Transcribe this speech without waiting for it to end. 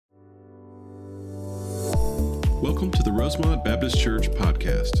Welcome to the Rosemont Baptist Church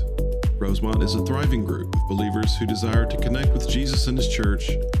podcast. Rosemont is a thriving group of believers who desire to connect with Jesus and His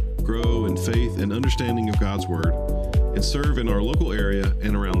church, grow in faith and understanding of God's Word, and serve in our local area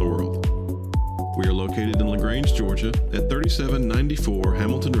and around the world. We are located in LaGrange, Georgia at 3794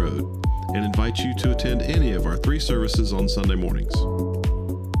 Hamilton Road and invite you to attend any of our 3 services on Sunday mornings.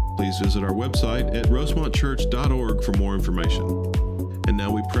 Please visit our website at rosemontchurch.org for more information. And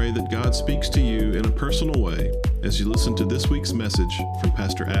now we pray that God speaks to you in a personal way as you listen to this week's message from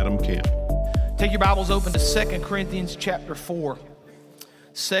Pastor Adam Camp. Take your Bibles open to 2 Corinthians chapter 4.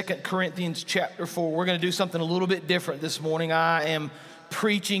 2 Corinthians chapter 4. We're going to do something a little bit different this morning. I am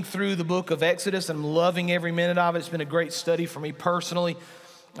preaching through the book of Exodus. I'm loving every minute of it. It's been a great study for me personally.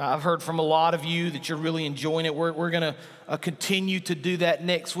 I've heard from a lot of you that you're really enjoying it. We're going to continue to do that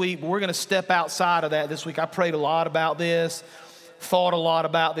next week, but we're going to step outside of that this week. I prayed a lot about this. Thought a lot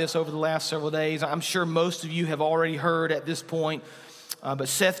about this over the last several days. I'm sure most of you have already heard at this point, but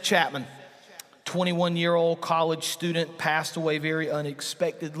Seth Chapman, 21-year-old college student, passed away very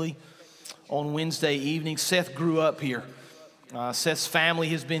unexpectedly on Wednesday evening. Seth grew up here. Seth's family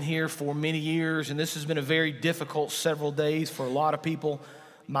has been here for many years, and this has been a very difficult several days for a lot of people,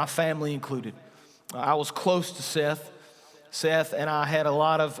 my family included. I was close to Seth. Seth and I had a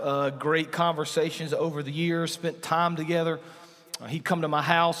lot of great conversations over the years, spent time together. He'd come to my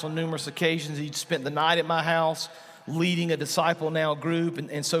house on numerous occasions. He'd spent the night at my house leading a Disciple Now group.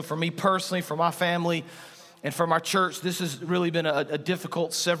 And so for me personally, for my family, and for my church, this has really been a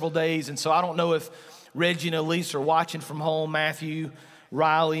difficult several days. And so I don't know if Reggie and Elise are watching from home, Matthew,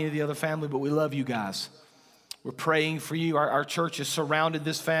 Riley, and the other family, but we love you guys. We're praying for you. Our church has surrounded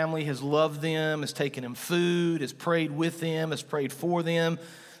this family, has loved them, has taken them food, has prayed with them, has prayed for them.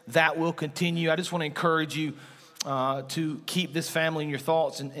 That will continue. I just want to encourage you to keep this family in your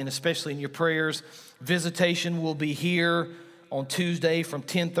thoughts and especially in your prayers. Visitation will be here on Tuesday from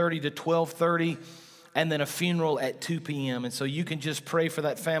 10:30 to 12:30, and then a funeral at 2 p.m. And so you can just pray for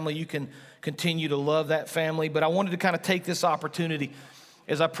that family. You can continue to love that family. But I wanted to kind of take this opportunity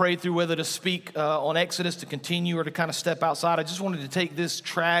as I prayed through whether to speak on Exodus, to continue, or to kind of step outside. I just wanted to take this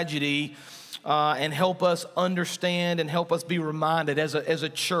tragedy and help us understand and help us be reminded as a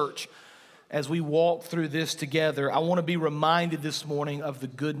church. As we walk through this together, I want to be reminded this morning of the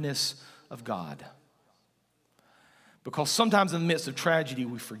goodness of God. Because sometimes in the midst of tragedy,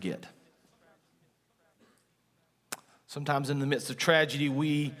 we forget. Sometimes in the midst of tragedy,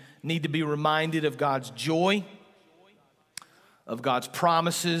 we need to be reminded of God's joy, of God's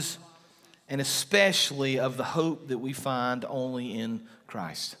promises, and especially of the hope that we find only in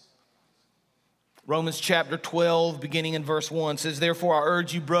Christ. Romans chapter 12, beginning in verse 1, says, "Therefore I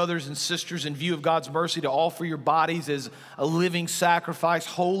urge you, brothers and sisters, in view of God's mercy, to offer your bodies as a living sacrifice,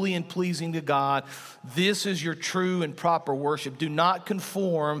 holy and pleasing to God. This is your true and proper worship. Do not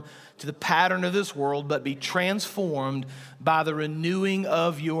conform to the pattern of this world, but be transformed by the renewing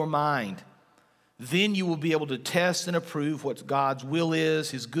of your mind. Then you will be able to test and approve what God's will is,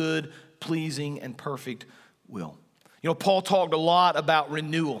 His good, pleasing, and perfect will." You know, Paul talked a lot about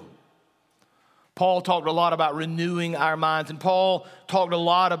renewal. Paul talked a lot about renewing our minds, and Paul talked a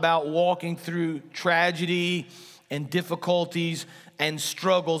lot about walking through tragedy and difficulties and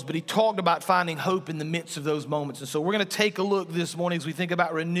struggles, but he talked about finding hope in the midst of those moments. And so we're going to take a look this morning as we think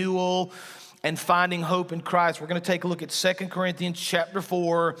about renewal and finding hope in Christ. We're going to take a look at 2 Corinthians chapter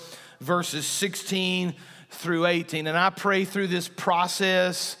 4, verses 16 through 18. And I pray through this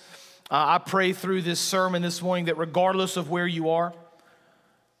process, I pray through this sermon this morning that regardless of where you are,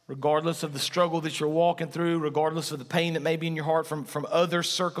 regardless of the struggle that you're walking through, regardless of the pain that may be in your heart from other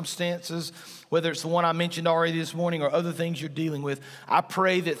circumstances, whether it's the one I mentioned already this morning or other things you're dealing with, I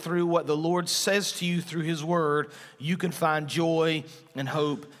pray that through what the Lord says to you through His Word, you can find joy and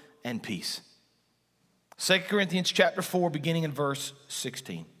hope and peace. 2 Corinthians chapter 4, beginning in verse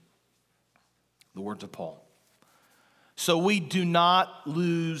 16. The words of Paul. "So we do not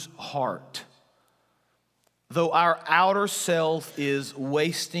lose heart. Though our outer self is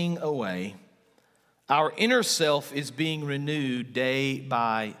wasting away, our inner self is being renewed day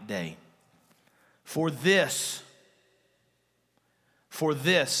by day. For this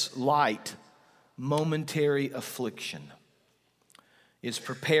light, momentary affliction is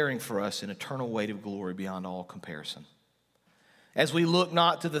preparing for us an eternal weight of glory beyond all comparison. As we look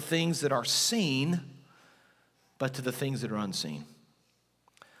not to the things that are seen, but to the things that are unseen.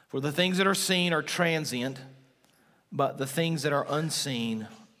 For the things that are seen are transient, but the things that are unseen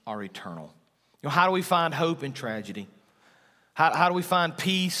are eternal." You know, how do we find hope in tragedy? How do we find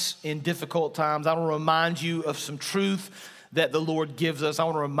peace in difficult times? I want to remind you of some truth that the Lord gives us. I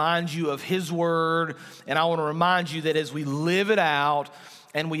want to remind you of His word, and I want to remind you that as we live it out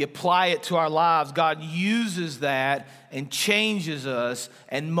and we apply it to our lives, God uses that and changes us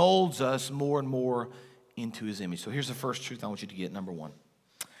and molds us more and more into His image. So here's the first truth I want you to get, number one.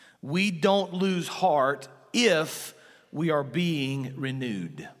 We don't lose heart if we are being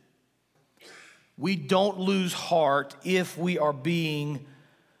renewed. We don't lose heart if we are being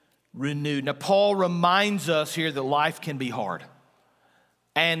renewed. Now, Paul reminds us here that life can be hard.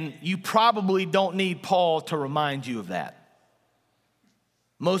 And you probably don't need Paul to remind you of that.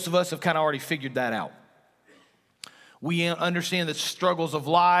 Most of us have kind of already figured that out. We understand the struggles of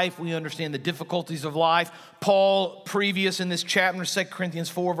life. We understand the difficulties of life. Paul, previous in this chapter, 2 Corinthians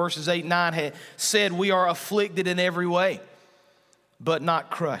 4, verses 8 and 9, had said, we are afflicted in every way, but not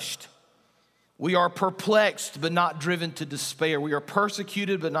crushed. We are perplexed, but not driven to despair. We are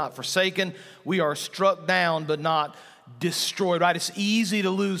persecuted, but not forsaken. We are struck down, but not destroyed, right? It's easy to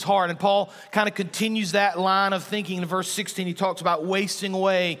lose heart. And Paul kind of continues that line of thinking. In verse 16, he talks about wasting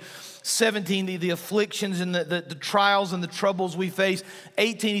away. 17, the afflictions and the trials and the troubles we face.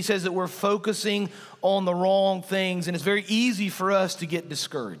 18, he says that we're focusing on the wrong things. And it's very easy for us to get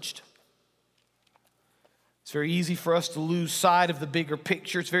discouraged. It's very easy for us to lose sight of the bigger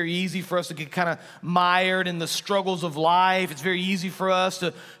picture. It's very easy for us to get kind of mired in the struggles of life. It's very easy for us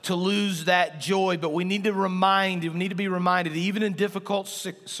to lose that joy. But we need to be reminded that even in difficult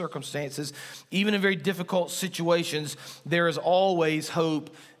circumstances, even in very difficult situations, there is always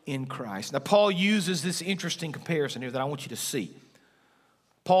hope in Christ. Now, Paul uses this interesting comparison here that I want you to see.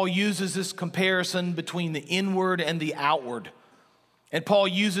 Paul uses this comparison between the inward and the outward. And Paul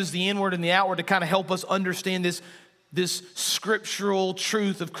uses the inward and the outward to kind of help us understand this scriptural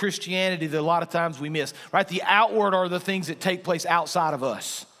truth of Christianity that a lot of times we miss, right? The outward are the things that take place outside of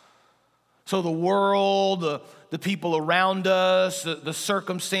us. So the world, the people around us, the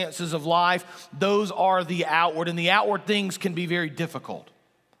circumstances of life, those are the outward. And the outward things can be very difficult.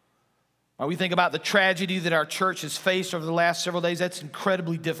 We think about the tragedy that our church has faced over the last several days. That's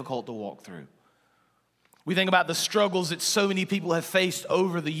incredibly difficult to walk through. We think about the struggles that so many people have faced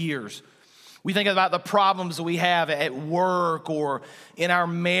over the years. We think about the problems that we have at work or in our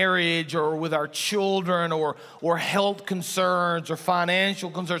marriage or with our children or health concerns or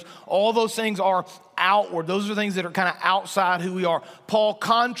financial concerns. All those things are outward. Those are things that are kind of outside who we are. Paul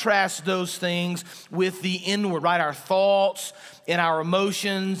contrasts those things with the inward, right? Our thoughts and our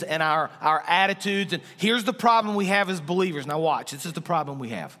emotions and our attitudes. And here's the problem we have as believers. Now watch, this is the problem we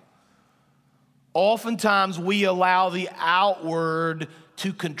have. Oftentimes we allow the outward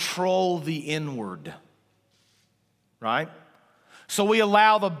to control the inward, right? So we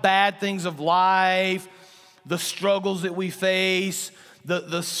allow the bad things of life, the struggles that we face,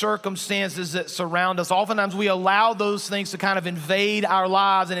 the circumstances that surround us. Oftentimes we allow those things to kind of invade our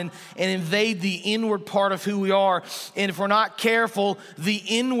lives and invade the inward part of who we are. And if we're not careful, the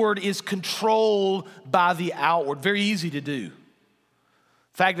inward is controlled by the outward. Very easy to do. In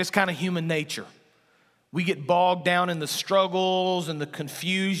fact, it's kind of human nature. We get bogged down in the struggles and the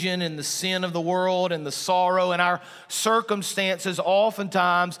confusion and the sin of the world and the sorrow, and our circumstances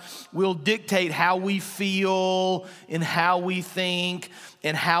oftentimes will dictate how we feel and how we think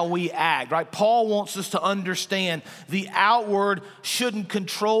and how we act, right? Paul wants us to understand the outward shouldn't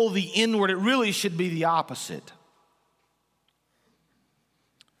control the inward. It really should be the opposite.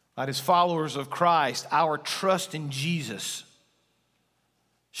 Right, as followers of Christ, our trust in Jesus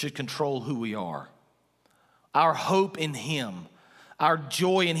should control who we are. Our hope in Him, our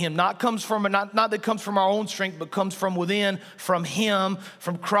joy in Him, not that comes from our own strength, but comes from within, from Him,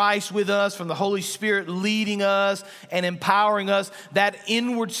 from Christ with us, from the Holy Spirit leading us and empowering us. That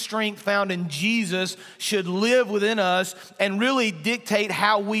inward strength found in Jesus should live within us and really dictate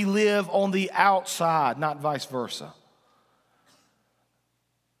how we live on the outside, not vice versa.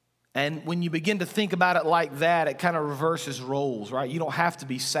 And when you begin to think about it like that, it kind of reverses roles, right? You don't have to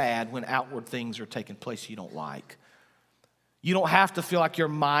be sad when outward things are taking place you don't like. You don't have to feel like you're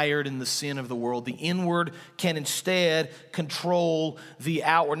mired in the sin of the world. The inward can instead control the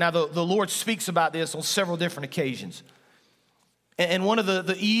outward. Now, the Lord speaks about this on several different occasions. And one of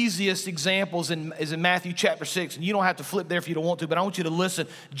the easiest examples is in Matthew chapter 6. And you don't have to flip there if you don't want to, but I want you to listen.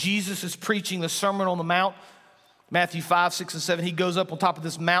 Jesus is preaching the Sermon on the Mount. Matthew 5, 6, and 7, he goes up on top of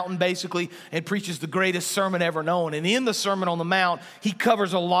this mountain basically and preaches the greatest sermon ever known. And in the Sermon on the Mount, he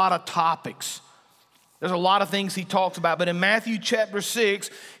covers a lot of topics. There's a lot of things he talks about. But in Matthew chapter 6,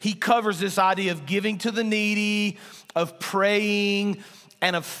 he covers this idea of giving to the needy, of praying,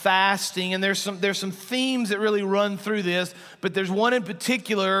 and of fasting. And there's some themes that really run through this, but there's one in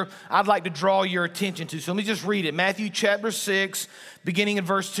particular I'd like to draw your attention to. So let me just read it. Matthew chapter 6, beginning in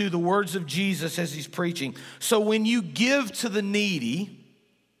verse 2, the words of Jesus as he's preaching. So when you give to the needy,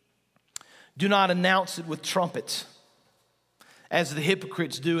 do not announce it with trumpets, as the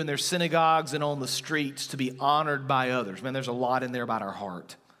hypocrites do in their synagogues and on the streets, to be honored by others. Man, there's a lot in there about our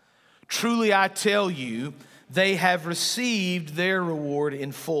heart. Truly I tell you, they have received their reward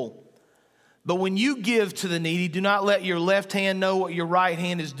in full. But when you give to the needy, do not let your left hand know what your right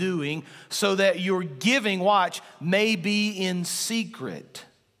hand is doing, so that your giving, watch, may be in secret.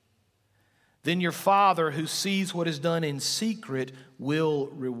 Then your Father who sees what is done in secret will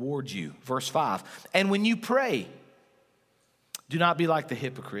reward you. Verse 5, and when you pray, do not be like the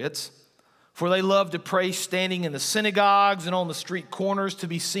hypocrites, for they love to pray standing in the synagogues and on the street corners to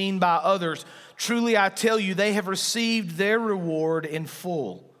be seen by others. Truly I tell you, they have received their reward in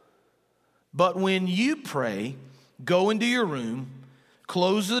full. But when you pray, go into your room,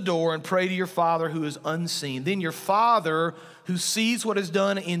 close the door, and pray to your Father who is unseen. Then your Father who sees what is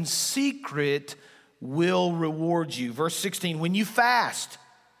done in secret will reward you. Verse 16, when you fast,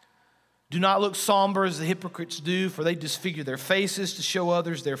 do not look somber as the hypocrites do, for they disfigure their faces to show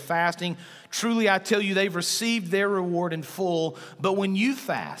others they're fasting. Truly I tell you, they've received their reward in full. But when you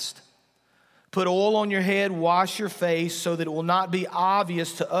fast, put oil on your head, wash your face, so that it will not be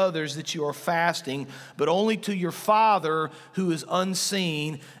obvious to others that you are fasting, but only to your Father who is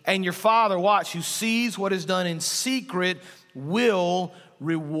unseen. And your Father, watch, who sees what is done in secret, will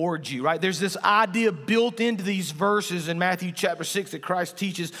reward you, right? There's this idea built into these verses in Matthew chapter 6 that Christ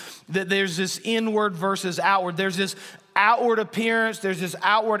teaches, that there's this inward versus outward. There's this outward appearance, there's this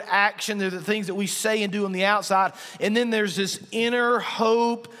outward action, there's the things that we say and do on the outside, and then there's this inner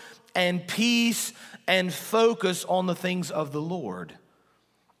hope and peace and focus on the things of the Lord.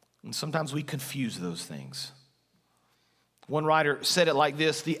 And sometimes we confuse those things. One writer said it like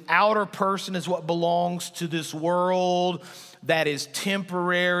this: the outer person is what belongs to this world that is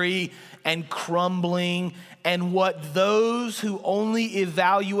temporary and crumbling, and what those who only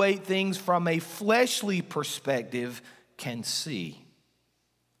evaluate things from a fleshly perspective can see.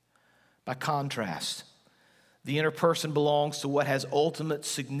 By contrast, the inner person belongs to what has ultimate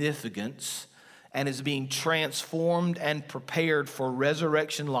significance and is being transformed and prepared for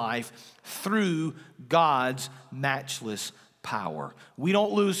resurrection life through God's matchless power. We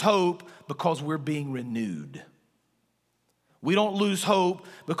don't lose hope because we're being renewed. We don't lose hope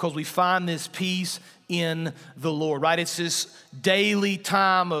because we find this peace in the Lord, right? It's this daily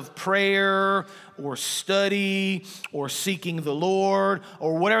time of prayer or study or seeking the Lord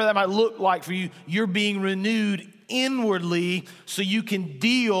or whatever that might look like for you. You're being renewed inwardly so you can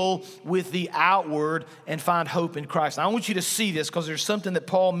deal with the outward and find hope in Christ. Now, I want you to see this because there's something that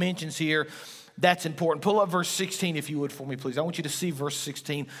Paul mentions here that's important. Pull up verse 16 if you would for me, please. I want you to see verse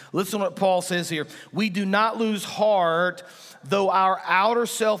 16. Listen to what Paul says here. We do not lose heart, though our outer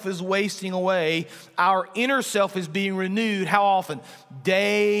self is wasting away. Our inner self is being renewed. How often?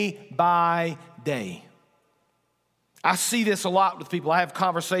 Day by day. I see this a lot with people. I have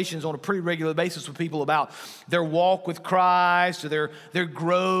conversations on a pretty regular basis with people about their walk with Christ or their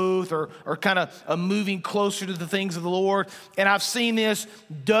growth or kind of moving closer to the things of the Lord. And I've seen this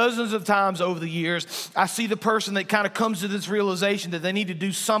dozens of times over the years. I see the person that kind of comes to this realization that they need to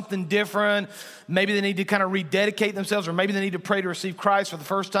do something different. Maybe they need to kind of rededicate themselves, or maybe they need to pray to receive Christ for the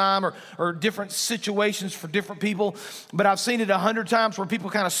first time, or different situations for different people. But I've seen it 100 times where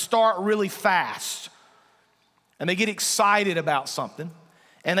people kind of start really fast. And they get excited about something,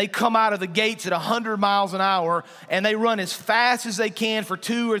 and they come out of the gates at 100 miles an hour, and they run as fast as they can for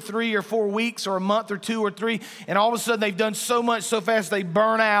 2 or 3 or 4 weeks or a month or 2 or 3, and all of a sudden they've done so much so fast they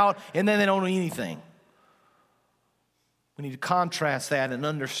burn out, and then they don't do anything. We need to contrast that and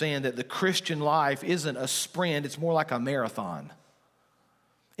understand that the Christian life isn't a sprint, it's more like a marathon.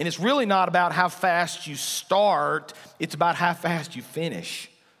 And it's really not about how fast you start, it's about how fast you finish.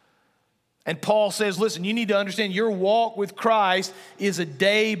 And Paul says, listen, you need to understand your walk with Christ is a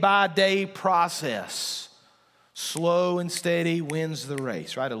day-by-day process. Slow and steady wins the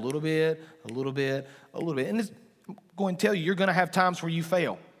race, right? A little bit, a little bit, a little bit. And I'm going to tell you, you're going to have times where you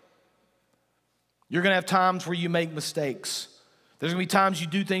fail. You're going to have times where you make mistakes. There's going to be times you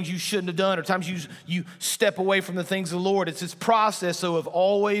do things you shouldn't have done, or times you step away from the things of the Lord. It's this process, though, of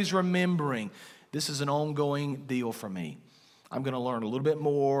always remembering this is an ongoing deal for me. I'm going to learn a little bit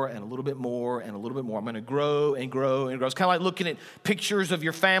more and a little bit more and a little bit more. I'm going to grow and grow and grow. It's kind of like looking at pictures of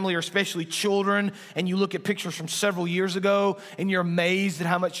your family, or especially children, and you look at pictures from several years ago and you're amazed at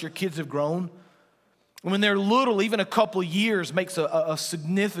how much your kids have grown. When they're little, even a couple of years makes a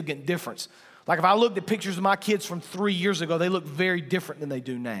significant difference. Like if I looked at pictures of my kids from 3 years ago, they look very different than they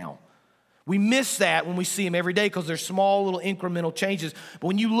do now. We miss that when we see them every day because they're small little incremental changes. But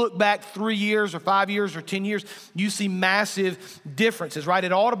when you look back 3 years or 5 years or 10 years, you see massive differences, right?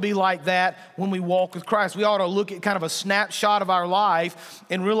 It ought to be like that when we walk with Christ. We ought to look at kind of a snapshot of our life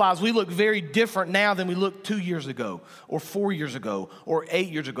and realize we look very different now than we looked 2 years ago or 4 years ago or 8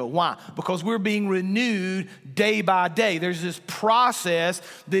 years ago. Why? Because we're being renewed day by day. There's this process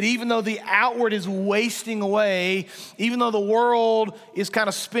that even though the outward is wasting away, even though the world is kind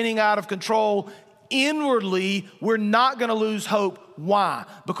of spinning out of control, inwardly, we're not going to lose hope. Why?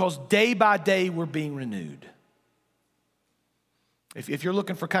 Because day by day, we're being renewed. If you're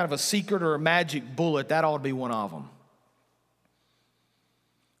looking for kind of a secret or a magic bullet, that ought to be one of them.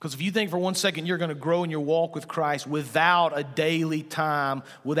 Because if you think for 1 second you're going to grow in your walk with Christ without a daily time,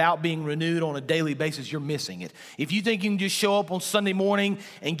 without being renewed on a daily basis, you're missing it. If you think you can just show up on Sunday morning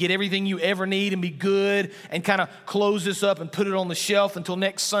and get everything you ever need and be good and kind of close this up and put it on the shelf until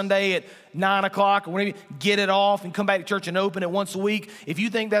next Sunday at 9 o'clock or whenever, get it off and come back to church and open it once a week, if you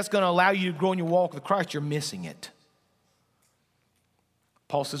think that's going to allow you to grow in your walk with Christ, you're missing it.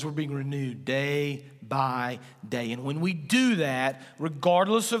 Paul says we're being renewed day by day. And when we do that,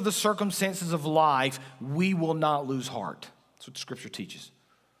 regardless of the circumstances of life, we will not lose heart. That's what the scripture teaches.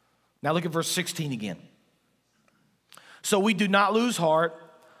 Now look at verse 16 again. So we do not lose heart,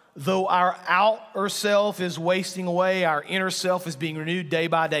 though our outer self is wasting away, our inner self is being renewed day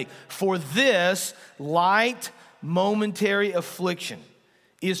by day. For this light, momentary affliction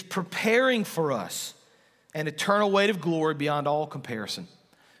is preparing for us an eternal weight of glory beyond all comparison,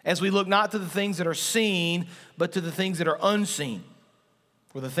 as we look not to the things that are seen, but to the things that are unseen.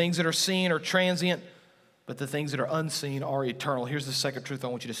 For the things that are seen are transient, but the things that are unseen are eternal. Here's the second truth I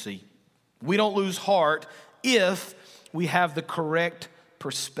want you to see. We don't lose heart if we have the correct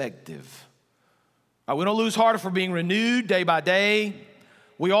perspective. We don't lose heart if we're being renewed day by day.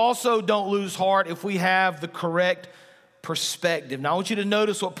 We also don't lose heart if we have the correct perspective. Now I want you to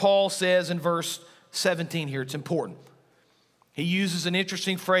notice what Paul says in verse 17 here. It's important. He uses an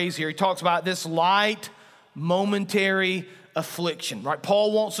interesting phrase here. He talks about this light, momentary affliction, right?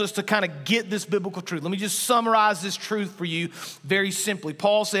 Paul wants us to kind of get this biblical truth. Let me just summarize this truth for you very simply.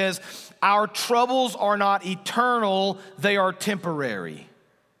 Paul says, our troubles are not eternal, they are temporary.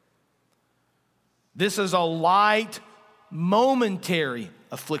 This is a light, momentary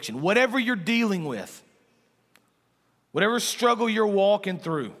affliction. Whatever you're dealing with, whatever struggle you're walking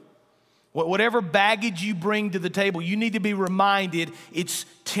through, whatever baggage you bring to the table, you need to be reminded it's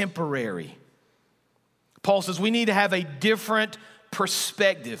temporary. Paul says we need to have a different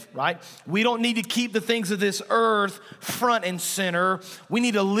perspective, right? We don't need to keep the things of this earth front and center. We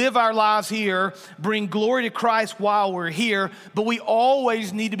need to live our lives here, bring glory to Christ while we're here, but we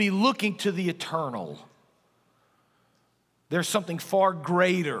always need to be looking to the eternal. There's something far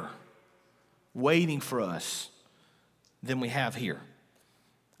greater waiting for us than we have here.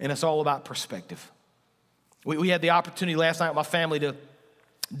 And it's all about perspective. We had the opportunity last night with my family to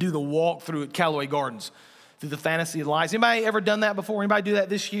do the walk through at Callaway Gardens through the Fantasy Lights. Anybody ever done that before? Anybody do that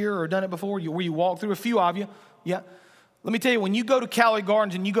this year or done it before? Where you walk through? A few of you. Yeah. Let me tell you, when you go to Callaway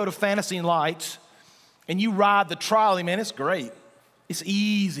Gardens and you go to Fantasy Lights and you ride the trolley, man, it's great. It's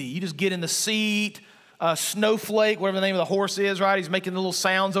easy. You just get in the seat. Snowflake, whatever the name of the horse is, right? He's making the little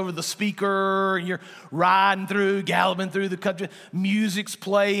sounds over the speaker. And you're riding through, galloping through the country. Music's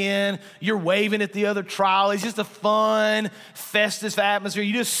playing. You're waving at the other trolley. It's just a fun, festive atmosphere.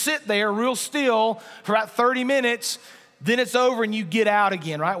 You just sit there real still for about 30 minutes. Then it's over and you get out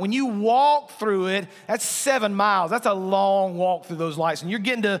again, right? When you walk through it, that's 7 miles. That's a long walk through those lights. And you're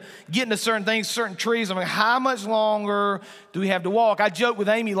getting to certain things, certain trees. I'm like, how much longer do we have to walk? I joked with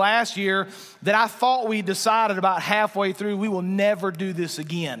Amy last year that I thought we decided about halfway through we will never do this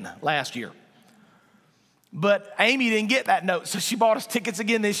again last year. But Amy didn't get that note, so she bought us tickets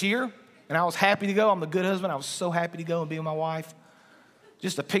again this year. And I was happy to go. I'm a good husband. I was so happy to go and be with my wife.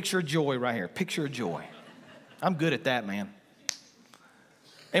 Just a picture of joy right here. Picture of joy. I'm good at that, man.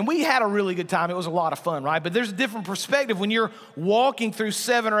 And we had a really good time. It was a lot of fun, right? But there's a different perspective when you're walking through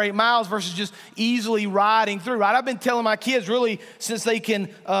 7 or 8 miles versus just easily riding through, right? I've been telling my kids really since they can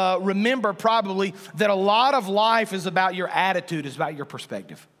remember probably that a lot of life is about your attitude, is about your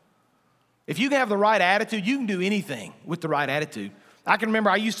perspective. If you can have the right attitude, you can do anything with the right attitude. I can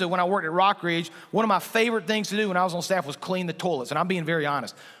remember when I worked at Rock Ridge, one of my favorite things to do when I was on staff was clean the toilets. And I'm being very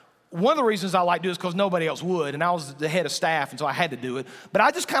honest. one of the reasons I like to do it is because nobody else would, and I was the head of staff, and so I had to do it. But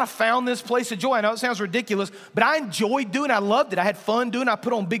I just kind of found this place of joy. I know it sounds ridiculous, but I enjoyed doing it. I loved it. I had fun doing it. I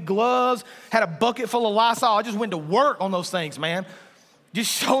put on big gloves, had a bucket full of Lysol. I just went to work on those things, man.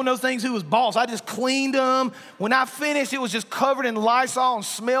 Just showing those things who was boss. I just cleaned them. When I finished, it was just covered in Lysol and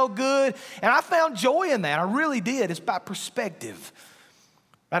smelled good. And I found joy in that. I really did. It's about perspective.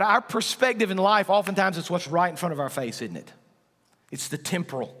 But our perspective in life, oftentimes it's what's right in front of our face, isn't it? It's the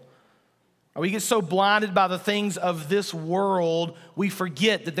temporal. We get so blinded by the things of this world, we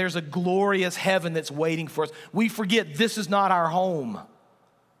forget that there's a glorious heaven that's waiting for us. We forget this is not our home.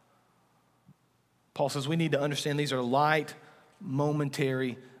 Paul says we need to understand these are light,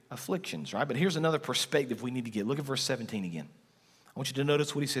 momentary afflictions, right? But here's another perspective we need to get. Look at verse 17 again. I want you to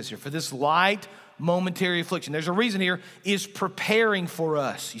notice what he says here. For this light, momentary affliction, there's a reason here, is preparing for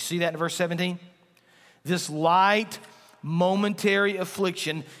us. You see that in verse 17? This light, momentary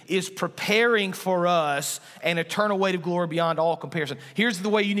affliction is preparing for us an eternal weight of glory beyond all comparison. Here's the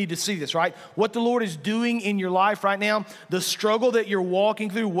way you need to see this, right? What the Lord is doing in your life right now, the struggle that you're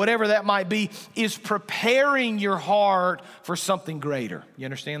walking through, whatever that might be, is preparing your heart for something greater. You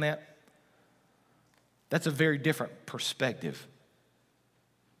understand that? That's a very different perspective.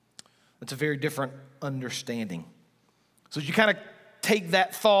 That's a very different understanding. So as you kind of take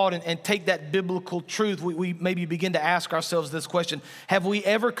that thought and take that biblical truth, we maybe begin to ask ourselves this question. Have we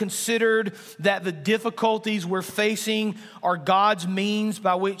ever considered that the difficulties we're facing are God's means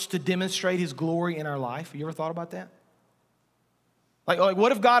by which to demonstrate his glory in our life? Have you ever thought about that? Like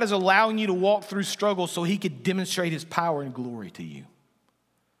what if God is allowing you to walk through struggles so he could demonstrate his power and glory to you?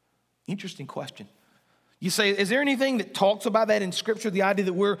 Interesting question. You say, is there anything that talks about that in Scripture, the idea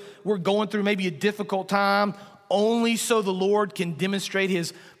that we're going through maybe a difficult time only so the Lord can demonstrate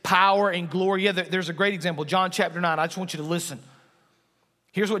his power and glory? Yeah, there's a great example. John chapter 9. I just want you to listen.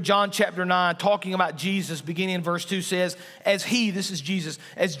 Here's what John chapter 9, talking about Jesus, beginning in verse 2, says, this is Jesus,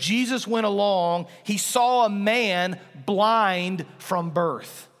 as Jesus went along, he saw a man blind from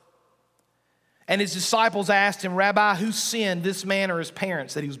birth. And his disciples asked him, Rabbi, who sinned, this man or his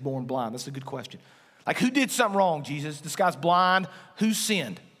parents, that he was born blind? That's a good question. Like, who did something wrong, Jesus? This guy's blind. Who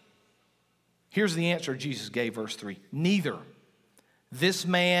sinned? Here's the answer Jesus gave, verse 3. Neither this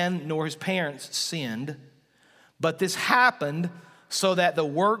man nor his parents sinned, but this happened so that the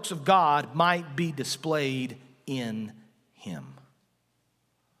works of God might be displayed in him.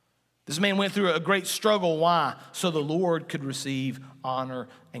 This man went through a great struggle. Why? So the Lord could receive honor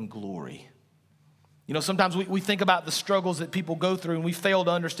and glory. You know, sometimes we think about the struggles that people go through and we fail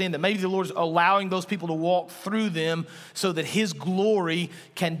to understand that maybe the Lord's allowing those people to walk through them so that his glory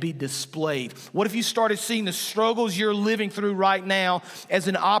can be displayed. What if you started seeing the struggles you're living through right now as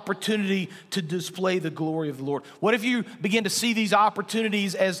an opportunity to display the glory of the Lord? What if you begin to see these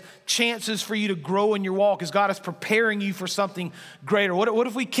opportunities as chances for you to grow in your walk as God is preparing you for something greater? What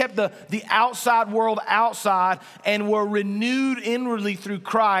if we kept the outside world outside and were renewed inwardly through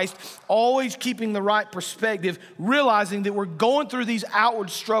Christ, always keeping the right perspective, realizing that we're going through these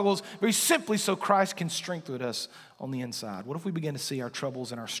outward struggles very simply so Christ can strengthen us on the inside? What if we begin to see our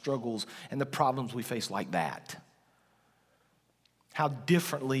troubles and our struggles and the problems we face like that? How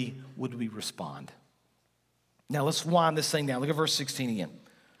differently would we respond? Now let's wind this thing down. Look at verse 16 again.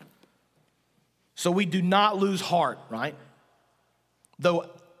 So we do not lose heart, right? Though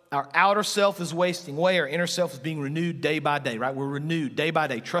our outer self is wasting away, our inner self is being renewed day by day, right? We're renewed day by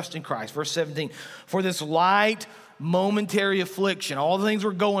day. Trust in Christ. Verse 17, for this light, momentary affliction, all the things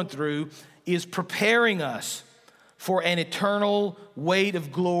we're going through, is preparing us for an eternal weight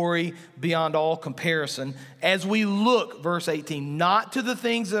of glory beyond all comparison as we look, verse 18, not to the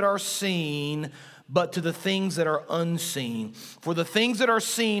things that are seen, but to the things that are unseen. For the things that are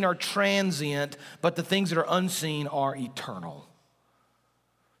seen are transient, but the things that are unseen are eternal.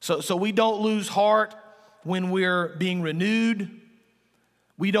 So we don't lose heart when we're being renewed.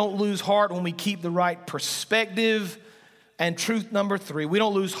 We don't lose heart when we keep the right perspective. And truth number 3, we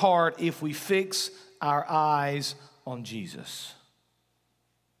don't lose heart if we fix our eyes on Jesus.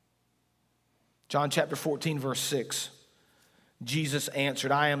 John chapter 14, verse 6. Jesus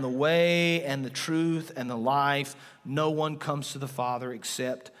answered, I am the way and the truth and the life. No one comes to the Father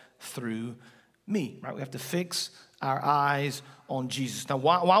except through me. Right? We have to fix our eyes on Jesus. Now,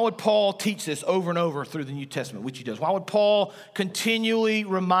 why would Paul teach this over and over through the New Testament, which he does? Why would Paul continually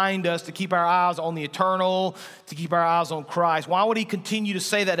remind us to keep our eyes on the eternal, to keep our eyes on Christ? Why would he continue to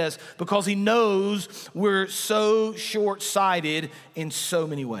say that to us? Because he knows we're so short-sighted in so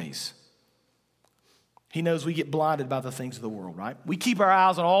many ways. He knows we get blinded by the things of the world, right? We keep our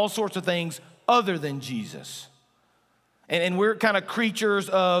eyes on all sorts of things other than Jesus. And we're kind of creatures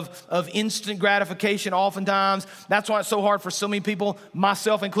of instant gratification oftentimes. That's why it's so hard for so many people,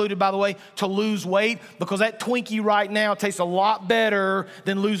 myself included, by the way, to lose weight, because that Twinkie right now tastes a lot better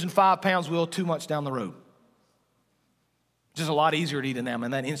than losing 5 pounds will too much down the road. Just a lot easier to eat than them,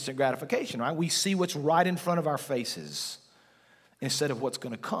 and that instant gratification, right? We see what's right in front of our faces instead of what's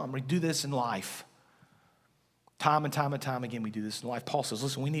going to come. We do this in life. Time and time and time again, we do this in life. Paul says,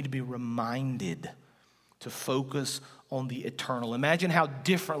 listen, we need to be reminded to focus on the eternal. Imagine how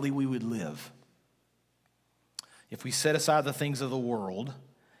differently we would live if we set aside the things of the world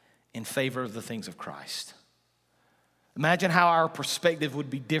in favor of the things of Christ. Imagine how our perspective would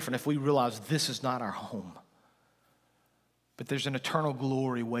be different if we realized this is not our home, but there's an eternal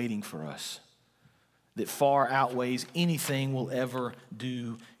glory waiting for us that far outweighs anything we'll ever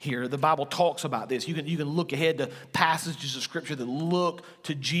do here. The Bible talks about this. You can look ahead to passages of Scripture that look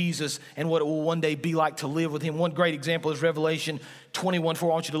to Jesus and what it will one day be like to live with Him. One great example is Revelation 21:4. I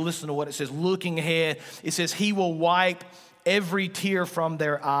want you to listen to what it says. Looking ahead, it says, He will wipe every tear from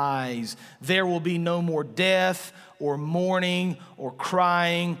their eyes. There will be no more death or mourning or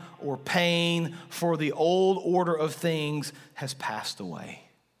crying or pain, for the old order of things has passed away.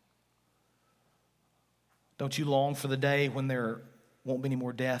 Don't you long for the day when there won't be any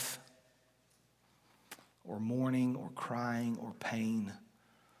more death or mourning or crying or pain?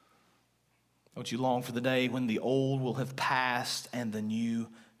 Don't you long for the day when the old will have passed and the new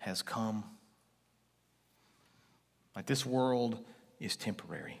has come? Like, this world is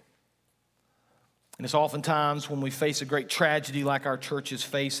temporary. And it's oftentimes when we face a great tragedy like our church has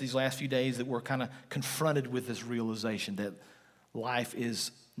faced these last few days that we're kind of confronted with this realization that life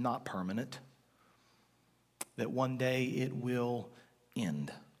is not permanent, that one day it will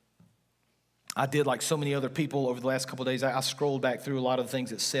end. I did, like so many other people over the last couple of days, I scrolled back through a lot of the things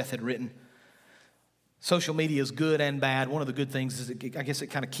that Seth had written. Social media is good and bad. One of the good things is I guess it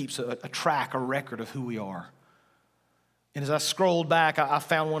kind of keeps a track, a record of who we are. And as I scrolled back, I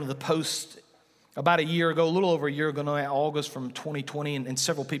found one of the posts about a year ago, a little over a year ago, August from 2020, and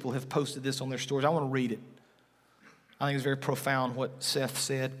several people have posted this on their stories. I want to read it. I think it's very profound what Seth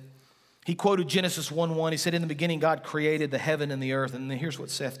said. He quoted Genesis 1:1. He said, in the beginning, God created the heaven and the earth. And then here's what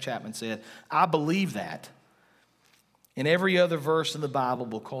Seth Chapman said. I believe that in every other verse in the Bible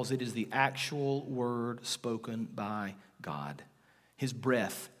because it is the actual word spoken by God. His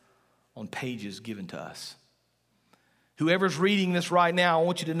breath on pages given to us. Whoever's reading this right now, I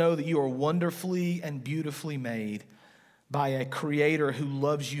want you to know that you are wonderfully and beautifully made by a creator who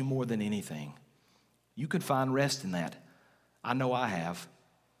loves you more than anything. You can find rest in that. I know I have.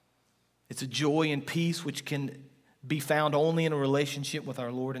 It's a joy and peace which can be found only in a relationship with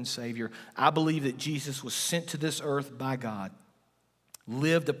our Lord and Savior. I believe that Jesus was sent to this earth by God,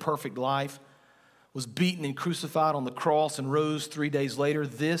 lived a perfect life, was beaten and crucified on the cross and rose 3 days later.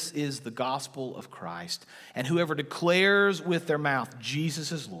 This is the gospel of Christ. And whoever declares with their mouth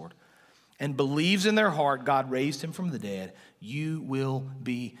Jesus is Lord and believes in their heart God raised him from the dead, you will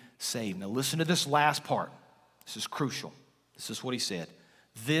be saved. Now listen to this last part. This is crucial. This is what he said.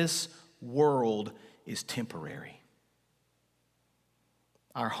 This world is temporary.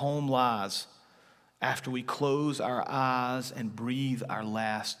 Our home lies after we close our eyes and breathe our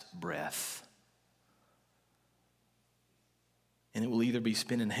last breath. And it will either be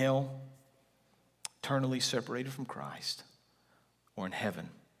spent in hell, eternally separated from Christ, or in heaven,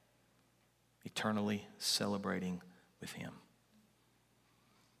 eternally celebrating with him.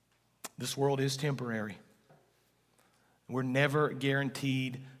 This world is temporary. We're never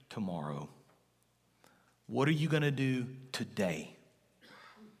guaranteed tomorrow. What are you going to do today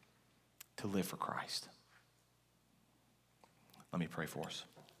to live for Christ? Let me pray for us.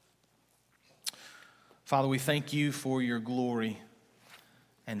 Father, we thank you for your glory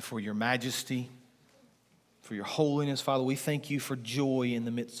and for your majesty, for your holiness. Father, we thank you for joy in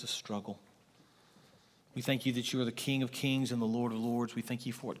the midst of struggle. We thank you that you are the King of kings and the Lord of lords. We thank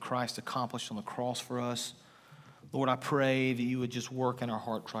you for what Christ accomplished on the cross for us. Lord, I pray that you would just work in our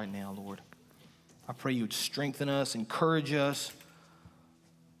hearts right now, Lord. I pray you would strengthen us, encourage us.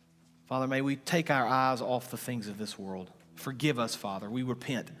 Father, may we take our eyes off the things of this world. Forgive us, Father. We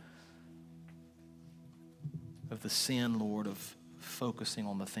repent of the sin, Lord, of focusing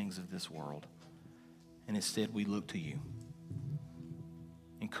on the things of this world. And instead, we look to you.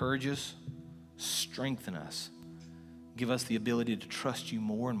 Encourage us, strengthen us. Give us the ability to trust you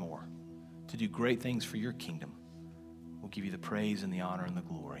more and more, to do great things for your kingdom. We'll give you the praise and the honor and the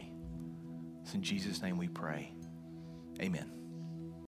glory. It's in Jesus' name we pray. Amen.